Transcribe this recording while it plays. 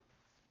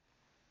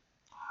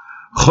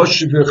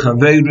Choshev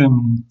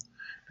Chaverim,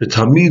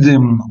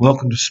 Tamidim,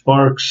 welcome to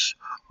Sparks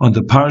on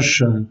the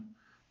Parsha,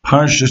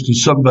 Parshas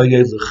Nisam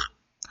Vayelech.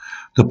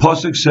 The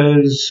pasuk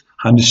says,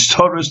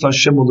 "Hanistoros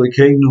Lashem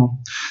Elokeinu."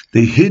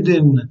 The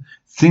hidden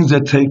things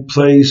that take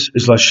place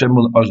is Lashem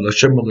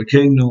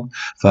Elokeinu.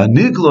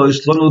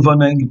 V'aniglos Lanu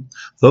Vaneinu.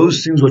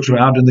 Those things which are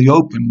out in the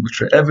open,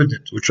 which are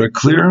evident, which are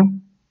clear,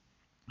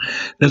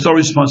 that's our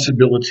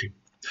responsibility.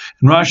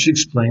 And Rashi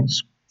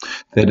explains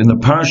that in the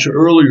parsha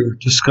earlier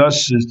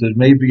discusses that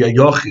maybe a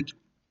yochid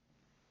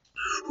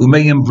who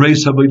may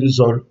embrace Avodah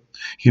Zarah,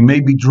 he may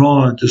be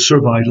drawn to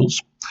serve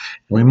idols.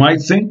 And we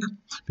might think,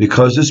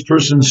 because this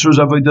person serves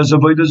Avodah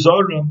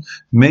Zarah,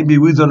 maybe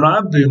we the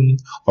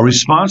rabbim are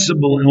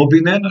responsible and will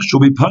be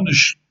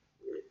punished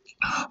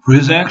for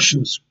his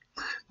actions.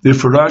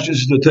 Therefore, Rashi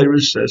the Torah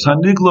says,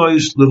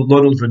 "Haniglois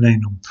l'lodol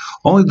v'neinu."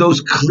 Only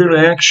those clear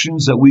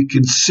actions that we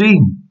can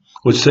see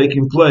what's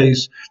taking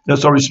place,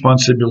 that's our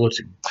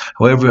responsibility.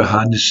 However,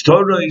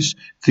 hanistoros,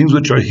 things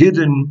which are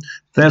hidden,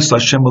 that's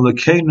Lashem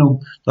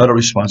Elokeinu, not our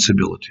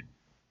responsibility.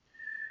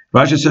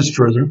 Rashi says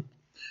further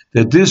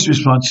that this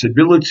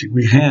responsibility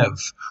we have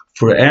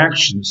for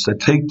actions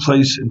that take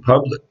place in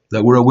public,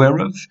 that we're aware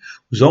of,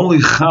 was only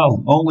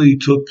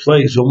took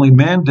place, only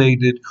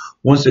mandated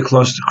once they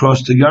crossed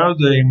the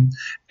Yarden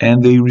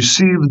and they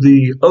received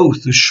the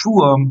oath, the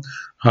Shvuah,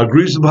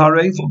 Hagriz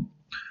B'Harevel.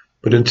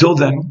 But until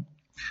then,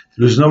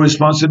 there is no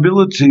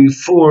responsibility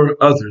for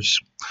others.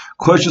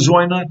 Question is,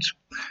 why not?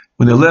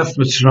 When they left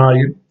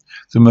Mitzrayim,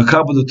 the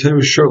Makabel the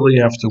Torah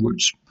shortly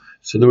afterwards.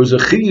 So there was a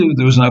chiyuv,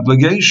 there was an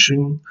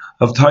obligation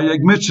of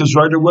Taryag Mitzvahs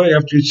right away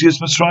after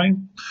Yetzias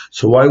Mitzrayim.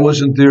 So why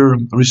wasn't there a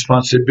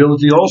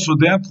responsibility also at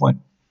that point?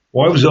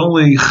 Why was it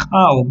only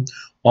chal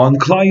on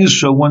Klal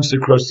Yisrael once they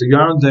crossed the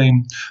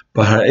Yarden,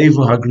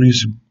 B'Harevel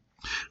Hagrizim?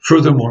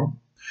 Furthermore,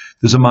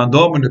 there's a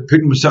mandam in the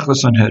Pidyon Masechta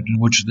Sanhedrin,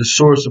 which is the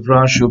source of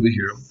Rashi over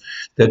here,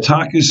 that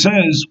Taki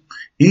says,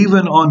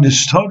 even on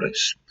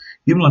nistoros,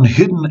 even on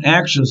hidden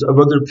actions of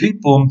other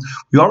people,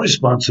 we are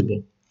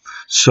responsible.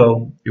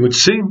 So it would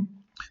seem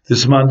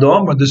this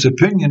mandam or this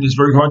opinion is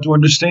very hard to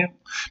understand,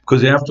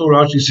 because after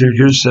Rashi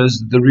here says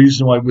that the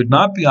reason why we would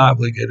not be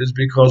obligated is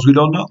because we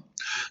don't know.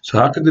 So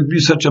how could there be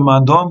such a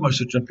mandam or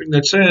such a thing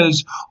that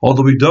says,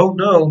 although we don't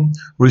know,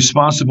 we're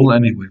responsible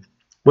anyway?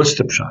 What's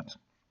the pshat?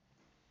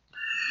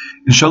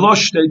 In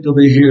Shalosh state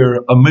over here,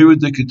 a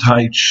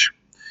miradikitaych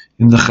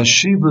in the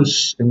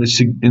chashivas, in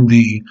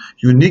the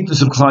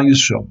uniqueness of Klal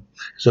Yisrael,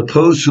 as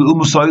opposed to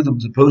Umasaydim,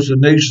 as opposed to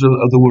the nations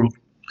of the world.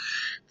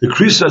 The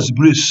Krisas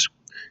Bris,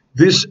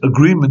 this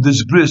agreement,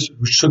 this bris,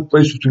 which took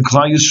place between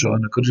Klal Yisrael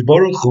and the Kodesh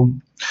Baruch Hu,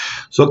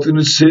 Zokti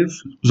Netziv,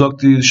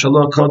 Zokti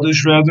Shalach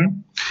Kadosh rather,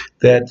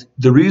 that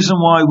the reason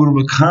why we're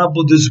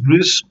makabel this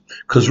bris,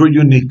 because we're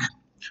unique.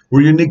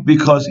 We're unique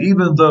because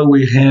even though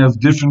we have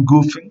different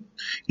gufim,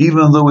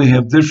 even though we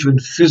have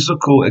different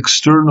physical,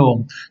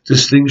 external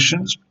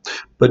distinctions,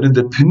 but in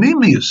the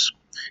penimius,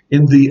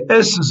 in the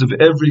essence of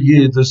every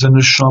year, there's a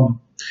neshama.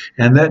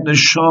 And that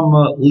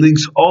neshama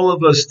links all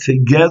of us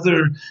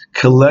together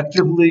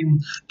collectively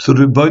to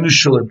Rebbeinu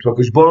Shalom, to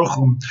HaKadosh Baruch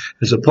Hu,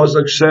 as the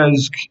pasuk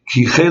says,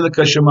 Ki chelek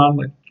Hashem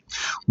Amen.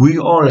 We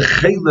are a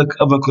chelek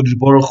of HaKadosh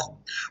Baruch Hu.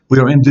 We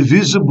are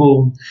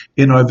indivisible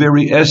in our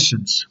very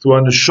essence, through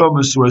our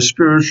neshamas, through our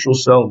spiritual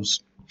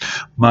selves.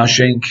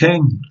 Ma'ashen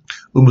ken,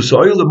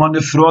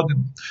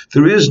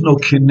 there is no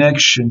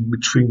connection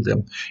between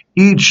them.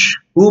 Each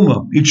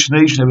ummah, each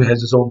nation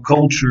has its own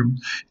culture,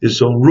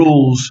 its own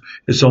rules,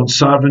 its own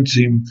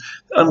sovereignty,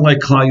 unlike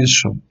Klal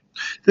Yisrael.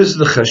 This is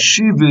the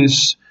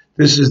chashivas,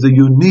 this is the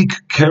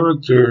unique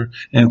character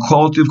and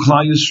quality of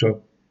Klal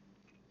Yisrael.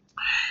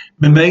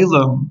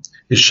 Memela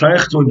is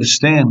shaykh to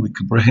understand. We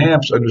can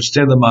perhaps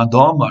understand the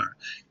Mandamar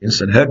in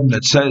Sanhedrin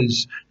that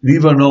says,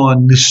 even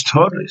on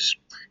nistoros,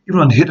 even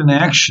on hidden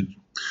action,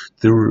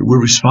 we're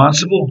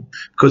responsible,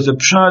 because the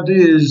pshat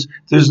is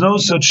there's no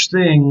such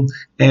thing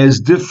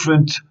as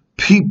different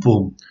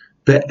people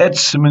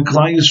be'etzim in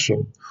Klal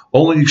Yisrael,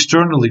 only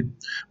externally,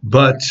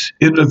 but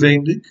in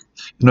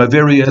our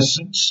very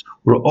essence,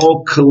 we're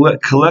all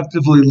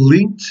collectively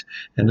linked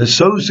and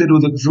associated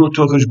with the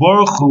HaKadosh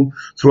Baruch Hu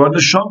through our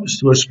neshamas,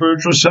 through our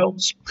spiritual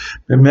selves.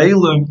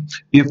 Memela,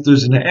 if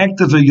there's an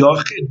act of a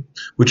yachid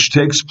which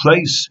takes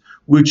place,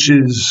 which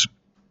is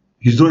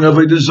he's doing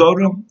Avodah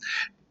Zarah,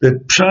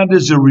 that pshat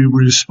is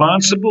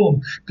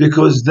responsible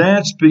because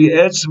that's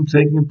be'etzim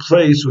taking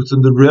place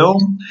within the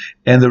realm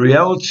and the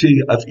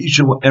reality of each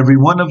and every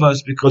one of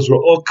us, because we're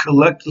all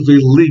collectively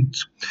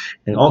linked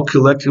and all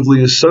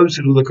collectively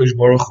associated with the HaKadosh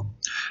Baruch Hu.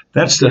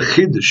 That's the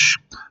chiddush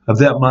of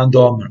that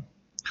mandamar.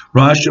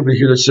 Rashi over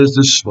here that says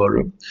this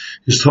svara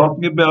is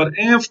talking about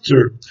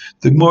after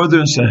the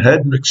Gemara in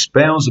Sanhedrin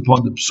expounds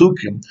upon the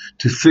psukim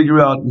to figure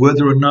out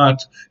whether or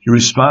not you're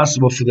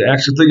responsible for the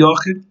acts of the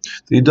yachid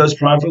that he does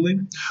properly.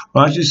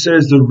 Rashi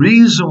says the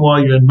reason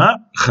why you're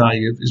not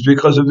chayiv is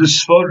because of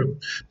this svara,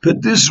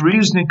 but this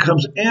reasoning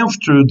comes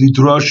after the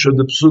drasha,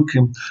 the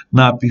psukim,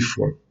 not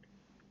before.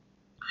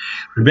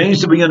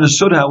 Remains to be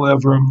understood,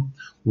 however,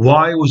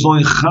 why was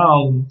only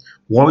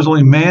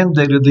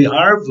mandated the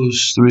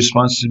Arvus, the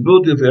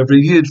responsibility of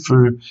every Yid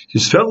for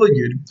his fellow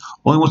Yid,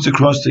 only wants to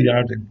cross the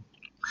Yarden.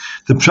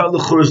 The Pshat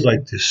L'chor is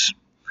like this.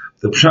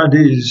 The Pshat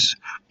is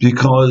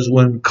because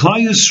when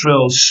Klal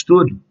Yisrael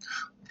stood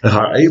at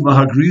Ha'ev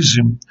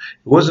HaGrizim,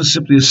 it wasn't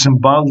simply a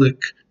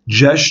symbolic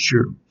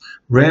gesture.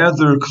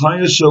 Rather,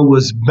 Klal Yisrael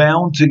was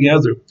bound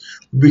together.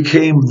 It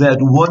became that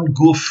one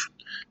guf,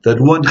 that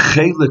one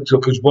chelik to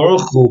Hakadosh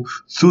Baruch Hu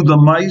through the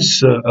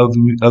Maisa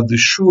of the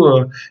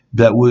Shua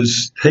that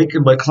was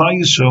taken by Klal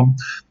Yisrael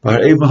by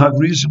Ha'ev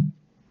HaGrizim.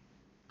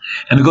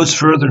 And it goes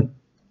further.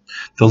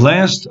 The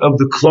last of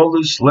the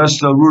Klolis,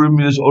 last of Arurim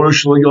is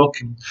Orash Lo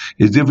Yokim,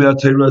 is Divrei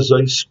HaTorah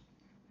Zos.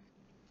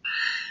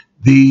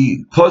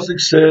 The Pasuk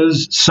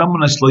says,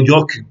 someone as Lo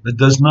Yokim, that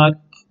does not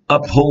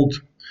uphold,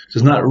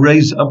 does not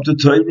raise up the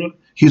Torah,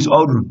 he's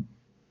Orum.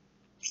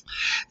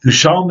 The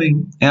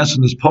Shalmi asks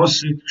in this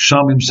Pasuk,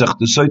 Shalmi Mesech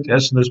Desait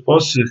asks in this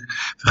Pasuk,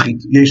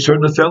 Yesh Torah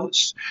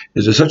Nefelis,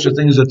 is there such a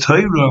thing as a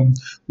Torah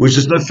which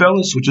is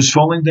Nefelis, which is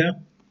falling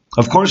down?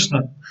 Of course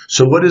not.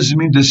 So what does it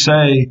mean to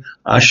say,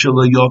 Asher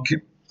Lo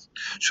Yokim?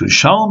 So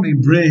Shalmi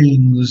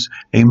brings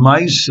a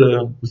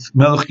Maisa with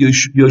Melech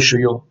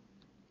Yoshayahu.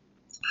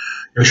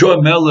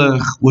 Yeshua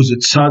Melech was a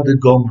Tzaddik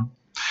Gomer.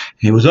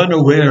 He was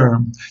unaware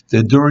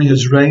that during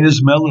his reign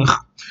as Melech,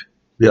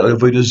 the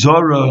Avodah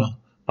Zarah,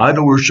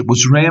 idol worship,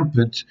 was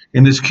rampant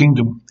in his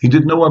kingdom. He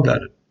didn't know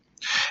about it.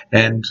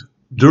 And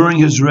during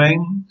his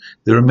reign,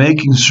 they were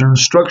making certain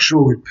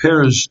structural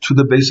repairs to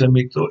the Beis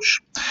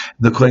HaMikdash.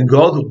 The Kohen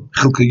Gadol,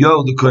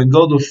 Chilkiyahu, the Kohen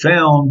Gadol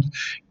found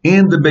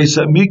in the Beis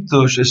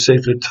HaMikdash a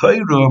Sefer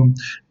Torah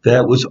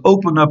that was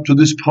open up to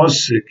this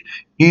pasuk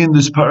in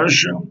this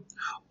parasha.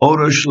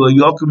 Orash Lo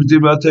Yokim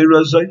Divrei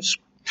HaTorah Zos.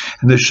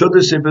 And they showed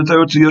the Sefer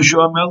Torah to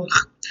Yeshua Melech.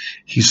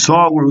 He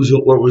saw what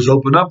it was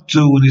open up to,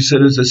 and he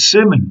said, it's a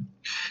simon.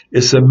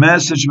 It's a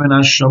message min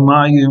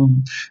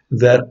hashamayim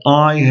that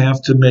I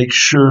have to make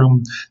sure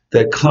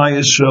that Klal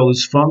Yisrael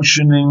is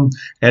functioning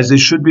as they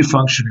should be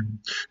functioning.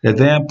 At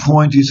that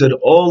point, he said,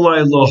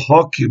 Olai lo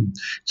hakim,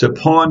 it's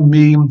upon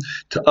me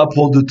to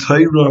uphold the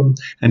Torah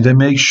and to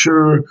make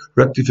sure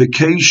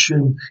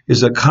rectification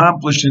is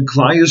accomplished in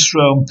Klal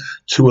Yisrael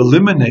to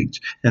eliminate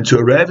and to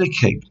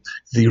eradicate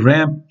the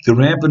rampant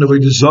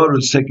Avodah Zarah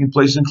that's taking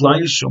place in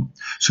Klal Yisrael.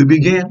 So he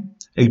began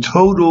a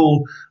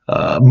total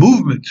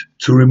movement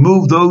to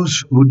remove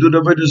those who do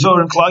the Avodah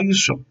Zarah in Klal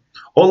Yisrael.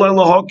 Olai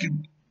lo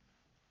hakim.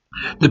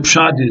 The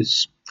pshat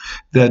is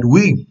that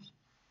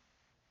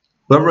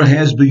whoever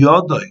has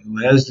biyadai, who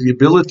has the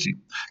ability,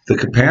 the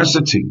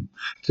capacity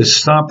to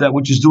stop that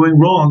which is doing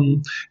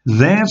wrong,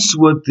 that's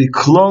what the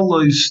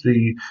klolos,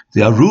 the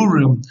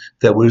arurim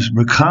that was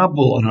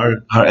mekabel on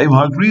our Ha'ev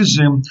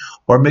HaGrizim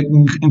are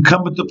making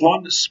incumbent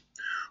upon us.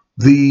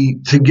 The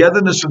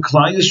togetherness of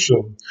Klal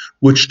Yisrael,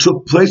 which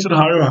took place at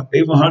Ha'ev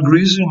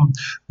HaGrizim,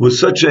 was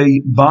such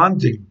a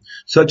bonding,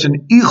 such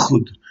an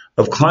ichud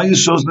of Klal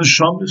Yisrael's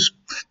neshamas,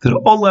 that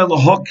Olai lo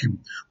hakim,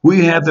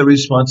 we have the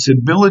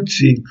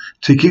responsibility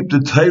to keep the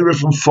Torah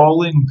from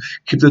falling,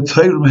 keep the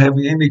Torah from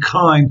having any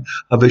kind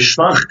of a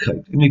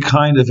shvachkeit, any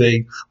kind of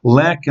a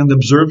lack in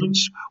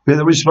observance. We have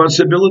the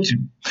responsibility.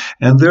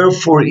 And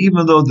therefore,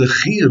 even though the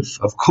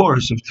chiyuv, of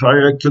course, of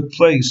Torah took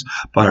place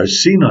by Har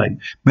Sinai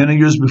many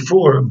years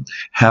before,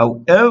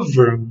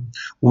 however,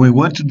 when we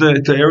went to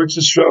Eretz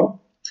Yisrael,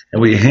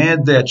 and we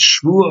had that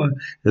shvua,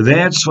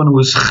 that's when it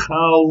was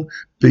chal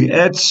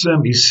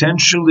be'etzem,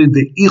 essentially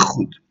the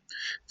ichud,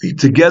 the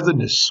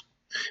togetherness,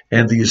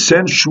 and the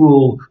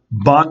essential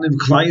bond of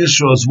Klal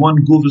Yisrael as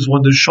one guf, as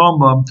one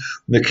neshama,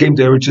 when they came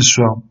to Eretz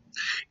Yisrael.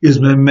 Is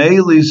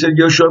Memeli said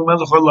Yeshua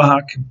Melech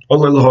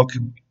Olai lo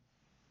hakim.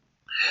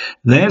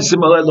 That's the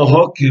Olai lo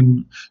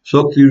hakim,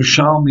 so the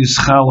Yerushalmi is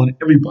chal on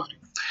everybody.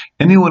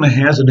 Anyone who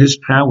has in his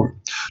power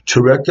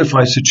to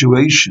rectify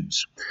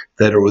situations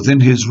that are within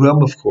his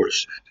realm, of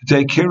course, to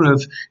take care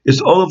of,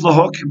 is all of the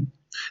hakim.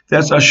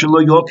 That's Asher Lo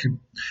Yokim.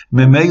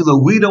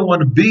 Memela, we don't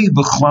want to be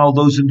b'chlal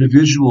those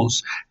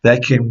individuals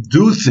that can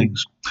do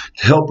things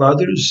to help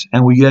others,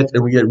 and we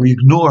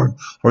ignore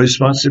our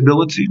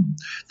responsibility.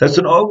 That's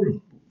an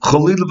orum.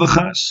 Chalil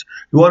v'chas.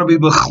 You want to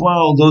be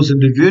b'chlal those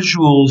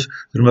individuals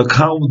that are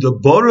makal the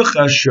baruch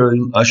Asher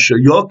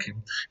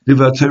Yokim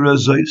Divrei HaTorah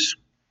Zos.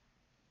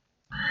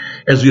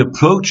 As we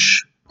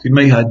approach the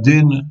Yemei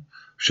Hadin,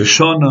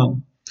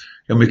 Shoshana,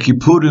 Yom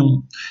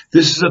Kippurim,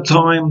 this is a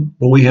time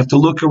when we have to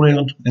look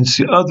around and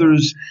see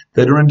others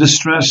that are in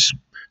distress,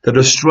 that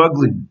are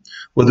struggling,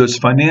 whether it's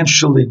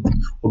financially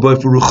or by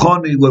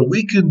ruchani, what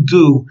we can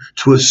do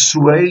to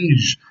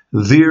assuage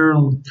their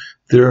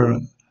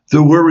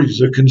worries,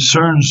 their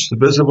concerns, the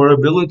best of our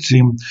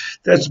ability.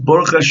 That's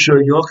Baruch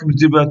Asher Yochim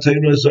Divrei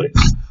HaTorah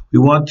Zos. We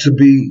want to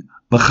be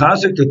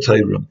machazik the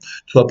Torah,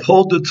 to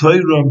uphold the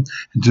Torah,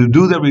 and to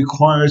do that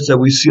requires that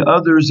we see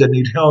others that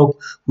need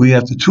help. We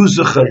have to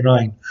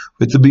tuzacharein,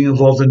 we have to be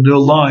involved in their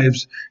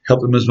lives,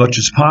 help them as much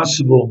as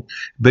possible.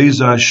 Be'ez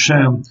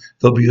Hashem,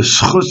 there'll be a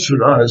schutz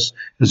for us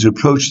as we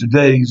approach the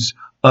days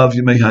of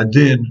Yemei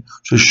Hadin,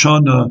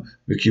 Shoshana,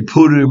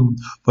 Kippurim,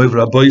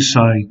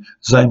 V'Rabbosai,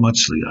 Zay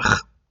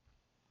Matzliach.